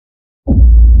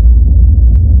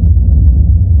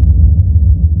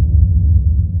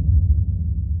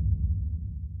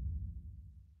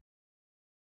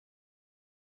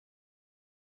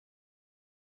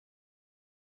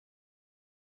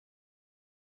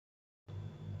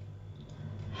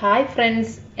Hi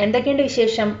friends, എന്തൊക്കെയുണ്ട്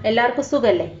വിശേഷം? എല്ലാവർക്കും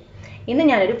സുഖല്ലേ? ഇന്ന്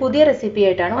ഞാനൊരു പുതിയ റെസിപ്പി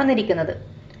ആയിട്ടാണ് വന്നിരിക്കുന്നത്.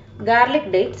 Garlic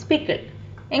dates pickle.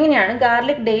 എങ്ങനെയാണ്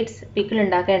ഗാർലിക് ഡേറ്റ്സ് പിക്കിൾ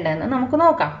ഉണ്ടാക്കേണ്ടതെന്ന് നമുക്ക്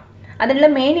നോക്കാം. അതിനുള്ള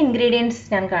മെയിൻ ഇൻഗ്രീഡിയൻസ്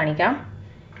ഞാൻ കാണിക്കാം.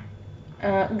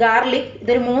 ഗാർലിക്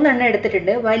ഇതൊരു 3 എണ്ണം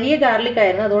എടുത്തിട്ടുണ്ട്. വലിയ ഗാർലിക്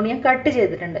ആയിരുന്നു, അതുകൊണ്ട് ഞാൻ കട്ട്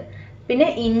ചെയ്തിട്ടുണ്ട്. പിന്നെ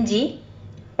ഇഞ്ചി,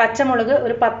 പച്ചമുളക്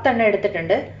ഒരു 10 എണ്ണം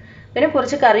എടുത്തിട്ടുണ്ട്. പിന്നെ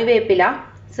കുറച്ച് കറിവേപ്പില,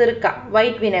 സിർക്ക,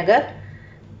 വൈറ്റ് വിനെഗർ,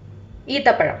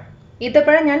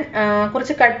 ഈത്തപ്പഴം ഞാൻ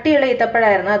കുറച്ച് കട്ടിയുള്ള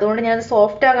ഈത്തപ്പഴമായിരുന്നു, അതുകൊണ്ട് ഞാൻ അത്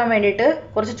സോഫ്റ്റ് ആകാൻ വേണ്ടിയിട്ട്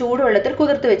കുറച്ച് ചൂടുവെള്ളത്തിൽ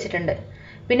കുതിർത്ത് വെച്ചിട്ടുണ്ട്.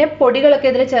 പിന്നെ പൊടികളൊക്കെ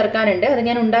ഇതിൽ ചേർക്കാനുണ്ട്, അത്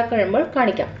ഞാൻ ഉണ്ടാക്കുമ്പോൾ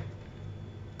കാണിക്കാം.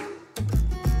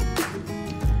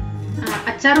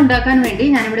 അച്ചാർ ഉണ്ടാക്കാൻ വേണ്ടി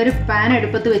ഞാനിവിടെ ഒരു പാൻ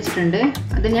അടുപ്പത്ത് വെച്ചിട്ടുണ്ട്.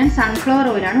 അത് ഞാൻ സൺഫ്ലവർ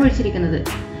ഓയിലാണ് ഒഴിച്ചിരിക്കുന്നത്.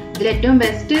 ഇതിൽ ഏറ്റവും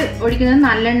ബെസ്റ്റ് ഒഴിക്കുന്നത്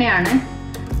നല്ലെണ്ണയാണ്.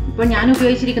 ഇപ്പോൾ ഞാൻ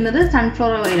ഉപയോഗിച്ചിരിക്കുന്നത്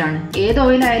സൺഫ്ലവർ ഓയിലാണ്. ഏത്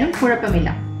ഓയിലായാലും കുഴപ്പമില്ല.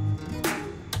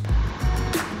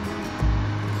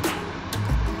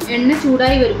 എണ്ണ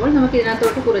ചൂടായി വരുമ്പോൾ നമുക്ക്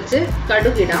ഇതിനകത്തോട്ട് കുറച്ച്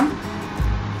കടുകിടാം.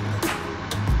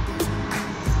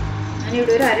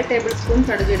 ഞാനിവിടെ ഒരു 1/2 ടേബിൾ സ്പൂൺ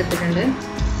കടുക് എടുത്തിട്ടുണ്ട്.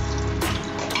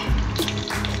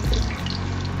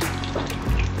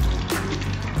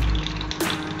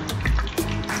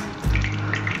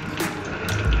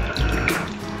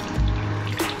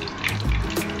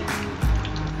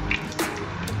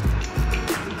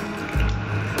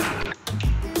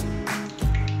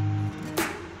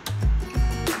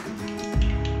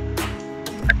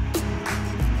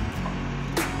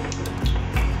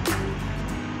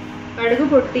 കടുക്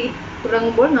പൊട്ടി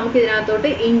തുടങ്ങുമ്പോൾ നമുക്ക് ഇതിനകത്തോട്ട്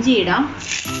ഇഞ്ചി ഇടാം.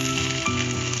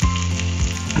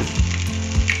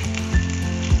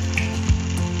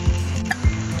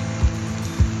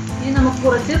 ഇനി നമുക്ക്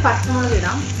കുറച്ച് പച്ചമുളക്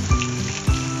ഇടാം.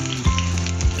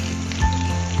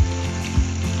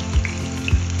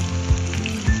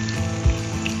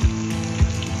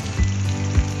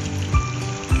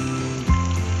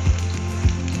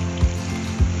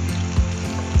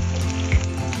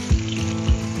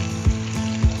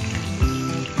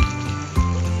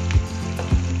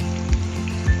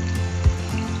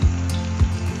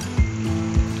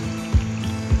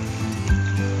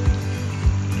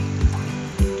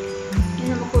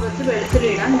 വെളുത്തുള്ളി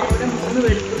ഇടാം. ഞാനിവിടെ 3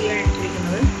 വെളുത്തുള്ളിയാണ്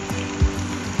എടുത്തിരിക്കുന്നത്.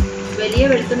 വലിയ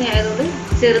വെളുത്തുള്ളി ആയതുകൊണ്ട്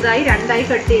ചെറുതായി 2ആയി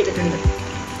കട്ട് ചെയ്തിട്ടുണ്ട്.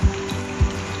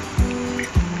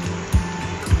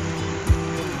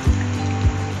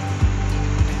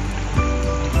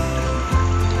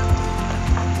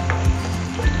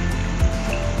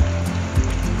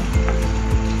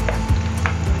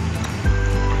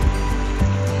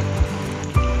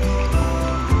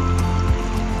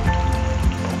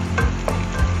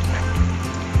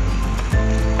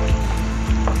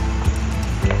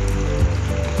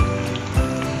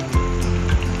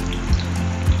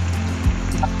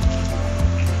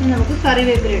 നമുക്ക്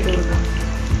കറിവേപ്പില ഇട്ട് കൊടുക്കാം.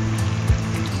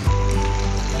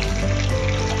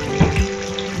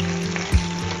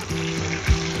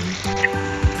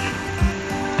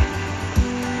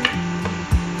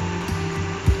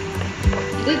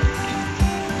 ഇത്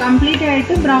കംപ്ലീറ്റ്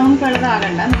ആയിട്ട് ബ്രൗൺ കളർ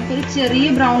ആകണ്ട. നമുക്കൊരു ചെറിയ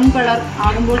ബ്രൗൺ കളർ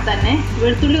ആകുമ്പോൾ തന്നെ,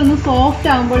 വെളുത്തുള്ളി ഒന്ന്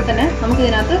സോഫ്റ്റ് ആകുമ്പോൾ തന്നെ നമുക്ക്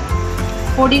ഇതിനകത്ത്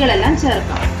പൊടികളെല്ലാം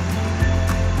ചേർക്കാം.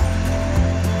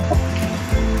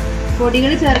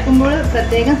 പൊടികൾ ചേർക്കുമ്പോൾ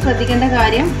പ്രത്യേകം ശ്രദ്ധിക്കേണ്ട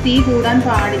കാര്യം, തീ കൂടാൻ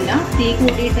പാടില്ല. തീ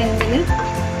കൂട്ടിയിട്ടെങ്കിൽ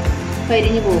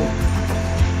കരിഞ്ഞു പോകും.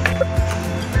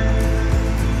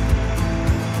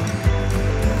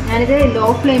 ഞാനിത് ലോ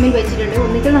ഫ്ലെയിമിൽ വെച്ചിട്ടുണ്ട്.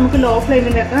 ഒന്നിക്കൽ നമുക്ക് ലോ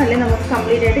ഫ്ലെയിമിൽ വെക്കാം, അല്ലെങ്കിൽ നമുക്ക്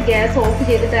കംപ്ലീറ്റ് ആയിട്ട് ഗ്യാസ് ഓഫ്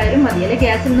ചെയ്തിട്ടായാലും മതി, അല്ലെങ്കിൽ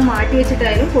ഗ്യാസിൽ നിന്ന് മാറ്റി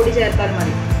വെച്ചിട്ടായാലും പൊടി ചേർത്താൽ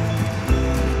മതി.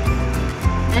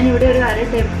 ഞാനിവിടെ ഒരു 1/2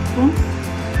 ടേബിൾ സ്പൂൺ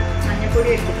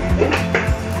മഞ്ഞൾപ്പൊടി എടുത്തിട്ടുണ്ട്.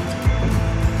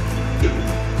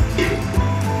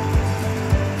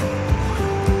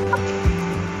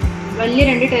 വലിയ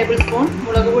 2 ടേബിൾ സ്പൂൺ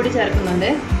മുളക് പൊടി ചേർക്കുന്നുണ്ട്.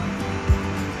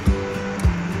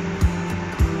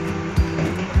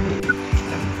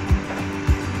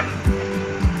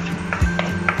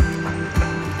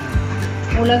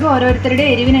 മുളക് ഓരോരുത്തരുടെ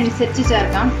എരിവിനനുസരിച്ച്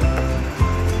ചേർക്കാം.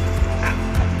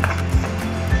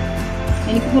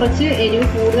 എനിക്ക് കുറച്ച് എരിവ്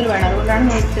കൂടുതൽ വേണം, അതുകൊണ്ടാണ്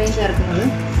ഞാൻ ഇത്രയും ചേർക്കുന്നത്.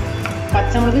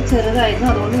 പച്ചമുളക് ചെറുതായിരുന്നു,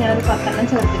 അതുകൊണ്ട് ഞാനത് 10 എണ്ണം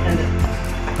ചേർത്തിട്ടുണ്ട്.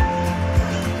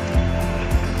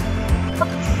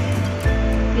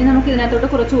 ഇനി നമുക്ക് ഇതിനകത്തോട്ട്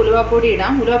കുറച്ച് ഉലുവാപ്പൊടി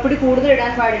ഇടാം. ഉലുവാപ്പൊടി കൂടുതൽ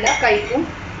ഇടാൻ പാടില്ല, കഴിക്കും.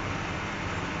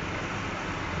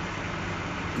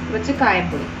 കുറച്ച്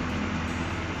കായപ്പൊടി.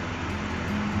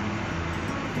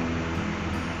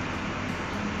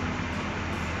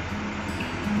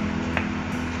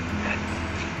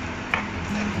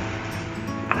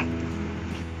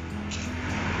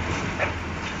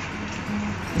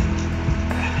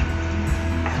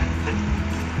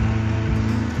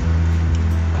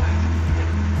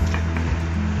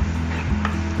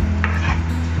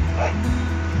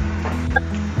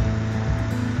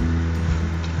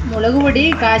 മുളക് പൊടി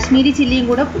കാശ്മീരി ചില്ലിയും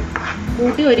കൂടെ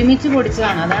കൂട്ടി ഒരുമിച്ച്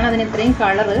പൊടിച്ചതാണ്, അതാണ് അതിന് ഇത്രയും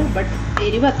കളറ്. ബട്ട്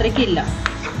എരിവ് അത്രയ്ക്കില്ല.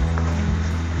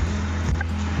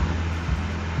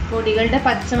 പൊടികളുടെ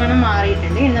പച്ചമണം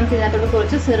മാറിയിട്ടുണ്ട്. ഇനി നമുക്ക് ഇതിനകത്തോട്ട്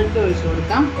കുറച്ച് സിറക്ക ഒഴിച്ചു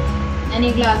കൊടുക്കാം. ഞാൻ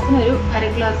ഈ ഗ്ലാസ്സിന് ഒരു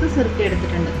അര ഗ്ലാസ് സിറക്ക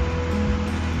എടുത്തിട്ടുണ്ട്.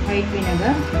 വൈറ്റ്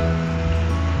വിനെഗർ,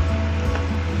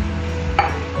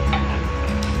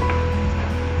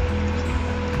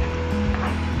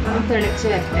 തിളച്ച്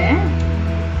വരട്ടെ.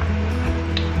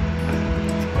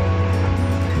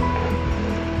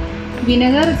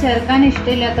 വിനെഗർ ചേർക്കാൻ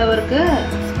ഇഷ്ടമില്ലാത്തവർക്ക്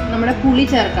നമ്മുടെ പുളി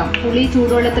ചേർക്കാം. പുളി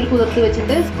ചൂടുവെള്ളത്തിൽ കുതിർത്ത്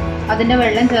വെച്ചിട്ട് അതിന്റെ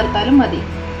വെള്ളം ചേർത്താലും മതി.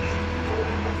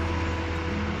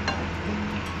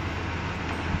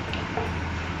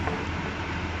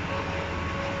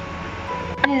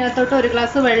 ഇതിനകത്തോട്ട് ഒരു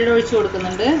ഗ്ലാസ് വെള്ളം ഒഴിച്ചു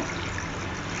കൊടുക്കുന്നുണ്ട്.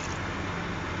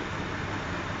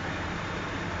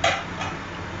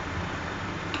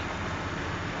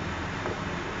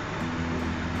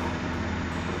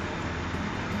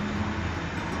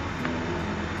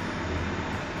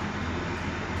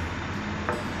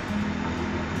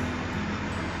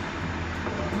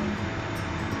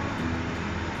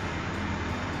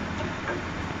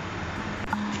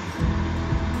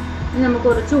 ഇനി നമുക്ക്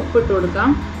കുറച്ച് ഉപ്പിട്ട് കൊടുക്കാം.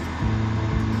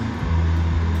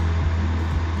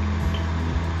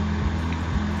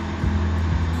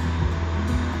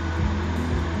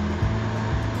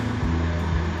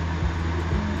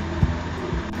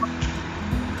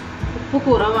 ഉപ്പ്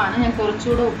കുറവാണ്, ഞാൻ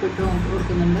കുറച്ചുകൂടെ ഉപ്പിട്ട്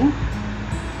കൊടുക്കുന്നുണ്ട്.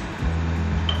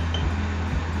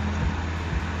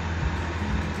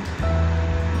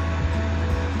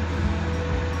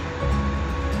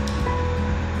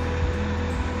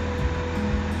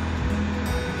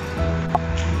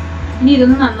 ഇനി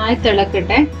ഇതൊന്ന് നന്നായി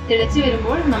തിളക്കട്ടെ. തിളച്ച്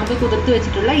വരുമ്പോൾ നമുക്ക് കുതിർത്ത്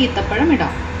വെച്ചിട്ടുള്ള ഈത്തപ്പഴം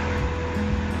ഇടാം.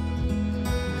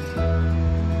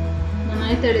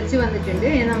 നന്നായി തിളച്ച് വന്നിട്ടുണ്ട്.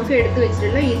 ഇനി നമുക്ക് എടുത്തു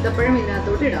വെച്ചിട്ടുള്ള ഈത്തപ്പഴം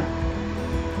ഇതിനകത്തോട്ട് ഇടാം.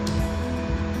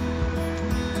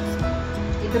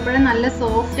 ഈത്തപ്പഴം നല്ല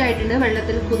സോഫ്റ്റ് ആയിട്ടുണ്ട്,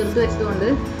 വെള്ളത്തിൽ കുതിർത്ത് വെച്ചതുകൊണ്ട്.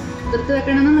 കുതിർത്ത്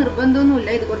വെക്കണമെന്ന് നിർബന്ധമൊന്നുമില്ല,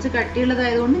 ഇത് കുറച്ച്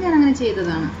കട്ടിയുള്ളതായതുകൊണ്ട് ഞാൻ അങ്ങനെ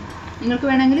ചെയ്തതാണ്. നിങ്ങൾക്ക്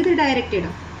വേണമെങ്കിൽ ഇത് ഡയറക്റ്റ്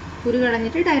ഇടാം, കുരു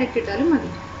കളഞ്ഞിട്ട് ഡയറക്റ്റ് ഇട്ടാലും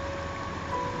മതി.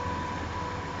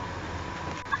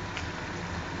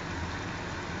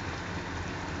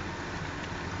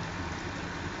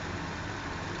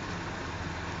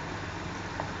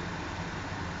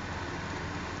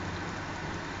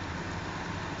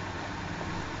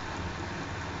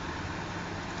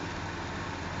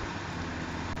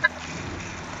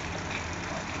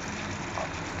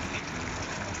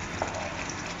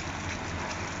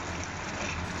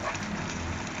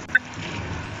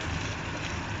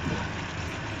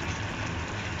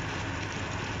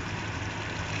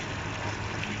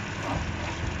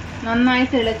 നന്നായി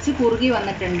തിളച്ച് കുറുകി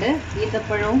വന്നിട്ടുണ്ട്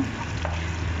ഈത്തപ്പഴവും.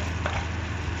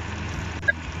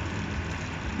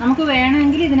 നമുക്ക്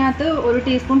വേണമെങ്കിൽ ഇതിനകത്ത് ഒരു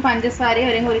ടീസ്പൂൺ പഞ്ചസാരയോ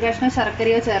അല്ലെങ്കിൽ ഒരു കഷ്ണം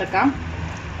ശർക്കരയോ ചേർക്കാം.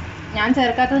 ഞാൻ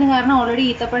ചേർക്കാത്തതിന് കാരണം ഓൾറെഡി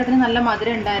ഈത്തപ്പഴത്തിന് നല്ല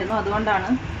മധുരം ഉണ്ടായിരുന്നു,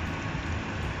 അതുകൊണ്ടാണ്.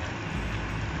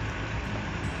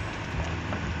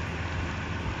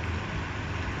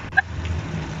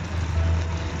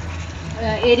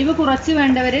 എരിവ് കുറച്ച്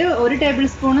വേണ്ടവർ ഒരു ടേബിൾ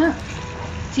സ്പൂണ്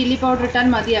ചില്ലി പൗഡർ ഇട്ടാൽ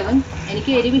മതിയാകും.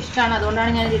 എനിക്ക് എരിവ് ഇഷ്ടമാണ്,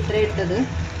 അതുകൊണ്ടാണ് ഞാൻ ഇത് ഇത്രയും ഇട്ടത്.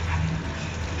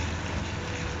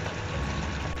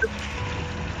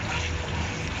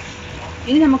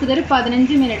 ഇനി നമുക്കിതൊരു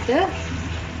 15 മിനിറ്റ്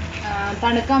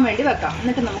തണുക്കാൻ വേണ്ടി വെക്കാം.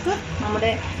 എന്നിട്ട് നമുക്ക്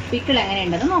നമ്മുടെ പിക്കിൾ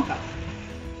എങ്ങനെയുണ്ടെന്ന് നോക്കാം.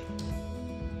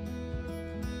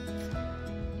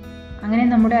 അങ്ങനെ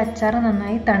നമ്മുടെ അച്ചാർ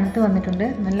നന്നായി തണുത്ത് വന്നിട്ടുണ്ട്.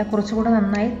 നല്ല കുറച്ചുകൂടെ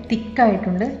നന്നായി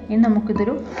തിക്കായിട്ടുണ്ട്. ഇനി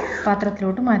നമുക്കിതൊരു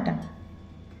പാത്രത്തിലോട്ട് മാറ്റാം.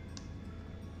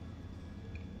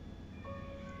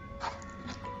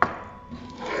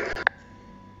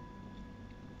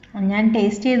 ഞാൻ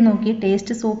ടേസ്റ്റ് ചെയ്ത് നോക്കി,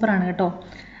 ടേസ്റ്റ് സൂപ്പറാണ് കേട്ടോ.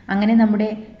 അങ്ങനെ നമ്മുടെ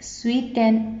സ്വീറ്റ്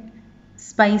ആൻഡ്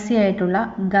സ്പൈസി ആയിട്ടുള്ള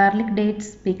ഗാർലിക്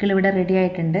ഡേറ്റ്സ് പിക്കിൾ ഇവിടെ റെഡി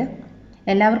ആയിട്ടുണ്ട്.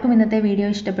 എല്ലാവർക്കും ഇന്നത്തെ വീഡിയോ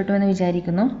ഇഷ്ടപ്പെട്ടു എന്ന്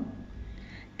വിചാരിക്കുന്നു.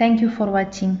 Thank you for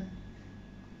watching.